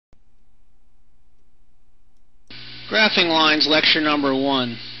Graphing lines, lecture number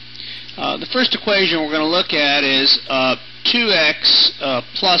 1. The first equation we're going to look at is 2x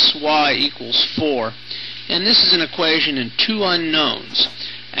plus y equals 4. And this is an equation in two unknowns.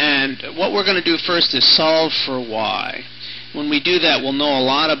 And what we're going to do first is solve for y. When we do that, we'll know a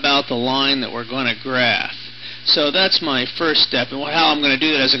lot about the line that we're going to graph. So that's my first step. And how I'm going to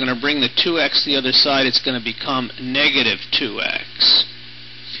do that is I'm going to bring the 2x to the other side. It's going to become negative 2x.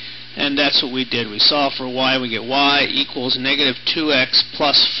 And that's what we did. We solve for y. We get y equals negative 2x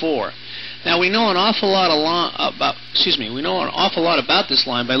plus 4. Now we know an awful lot about this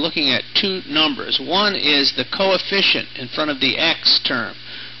line by looking at two numbers. One is the coefficient in front of the x term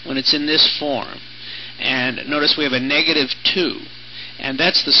when it's in this form. And notice we have a negative 2. And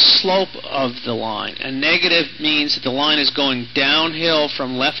that's the slope of the line. A negative means that the line is going downhill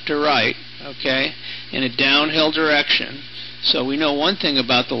from left to right, okay, in a downhill direction. So we know one thing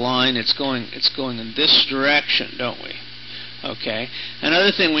about the line, it's going in this direction, don't we? Okay.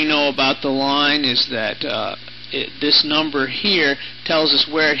 Another thing we know about the line is that this number here tells us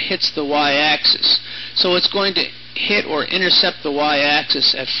where it hits the y-axis. So it's going to hit or intercept the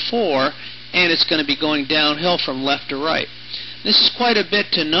y-axis at 4, and it's going to be going downhill from left to right. This is quite a bit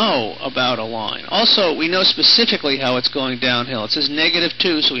to know about a line. Also, we know specifically how it's going downhill. It says negative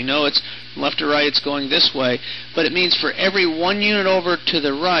 2, so we know it's from left to right, it's going this way. But it means for every 1 unit over to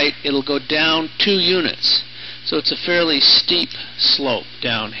the right, it'll go down 2 units. So it's a fairly steep slope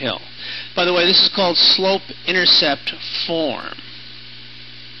downhill. By the way, this is called slope-intercept form.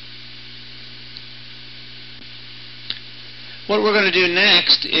 What we're going to do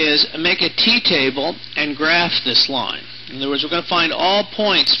next is make a t-table and graph this line. In other words, we're going to find all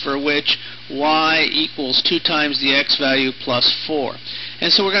points for which y equals 2 times the x value plus 4.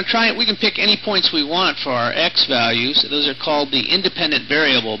 And so we're going to try it. We can pick any points we want for our x values. Those are called the independent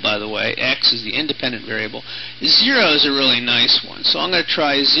variable, by the way. X is the independent variable. 0 is a really nice one. So I'm going to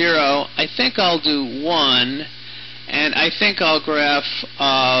try 0. I think I'll do 1. And I think I'll graph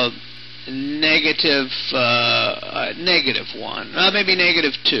negative 1. Maybe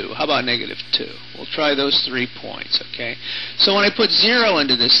negative 2. How about negative 2? We'll try those 3 points, okay? So when I put 0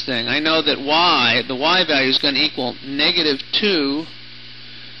 into this thing, I know that y, the y value is going to equal negative 2,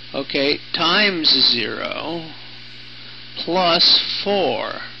 okay, times 0 plus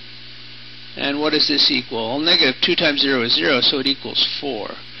 4. And what does this equal? Well, negative 2 times 0 is 0, so it equals 4.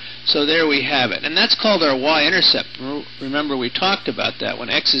 So there we have it. And that's called our y-intercept. Remember, we talked about that. When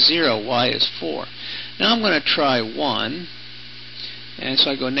x is 0, y is 4. Now I'm going to try 1. And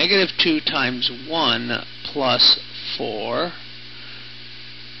so I go negative 2 times 1 plus 4.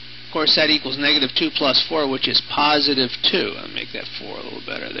 Of course, that equals negative 2 plus 4, which is positive 2. I'll make that 4 a little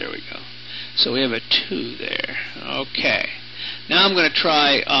better. There we go. So we have a 2 there. Okay. Now I'm going to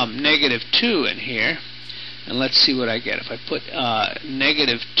try negative 2 in here. And let's see what I get. If I put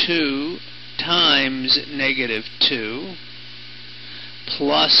negative 2 times negative 2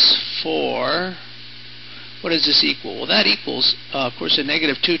 plus 4, what does this equal? Well, that equals, of course, a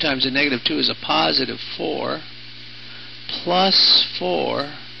negative 2 times a negative 2 is a positive 4, plus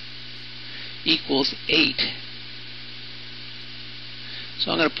 4 equals 8.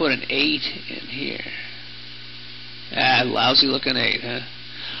 So I'm going to put an 8 in here. Lousy looking 8, huh?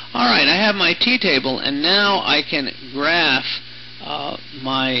 Alright, I have my t-table, and now I can graph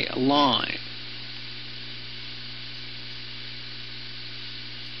my line.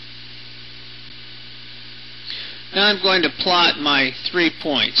 Now I'm going to plot my 3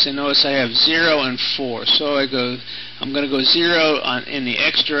 points, and notice I have 0 and 4. So I'm going to go 0 in the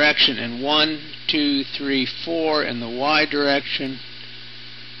x direction, and 1, 2, 3, 4 in the y direction.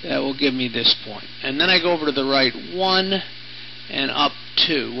 That will give me this point. And then I go over to the right 1 and up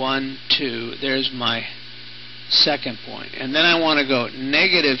 2. 1, 2. There's my second point. And then I want to go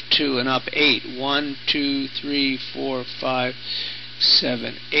negative 2 and up 8. 1, 2, 3, 4, 5,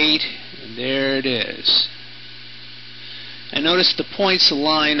 7, 8. And there it is. And notice the points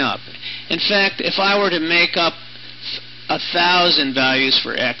line up. In fact, if I were to make up 1,000 values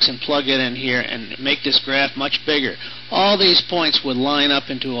for x and plug it in here and make this graph much bigger, all these points would line up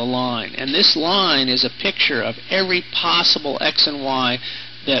into a line. And this line is a picture of every possible x and y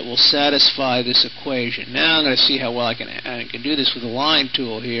that will satisfy this equation. Now I'm going to see how well I can do this with the line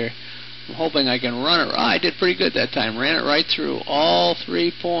tool here. I'm hoping I can run it. I did pretty good that time. Ran it right through all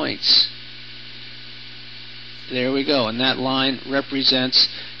 3 points. There we go. And that line represents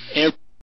every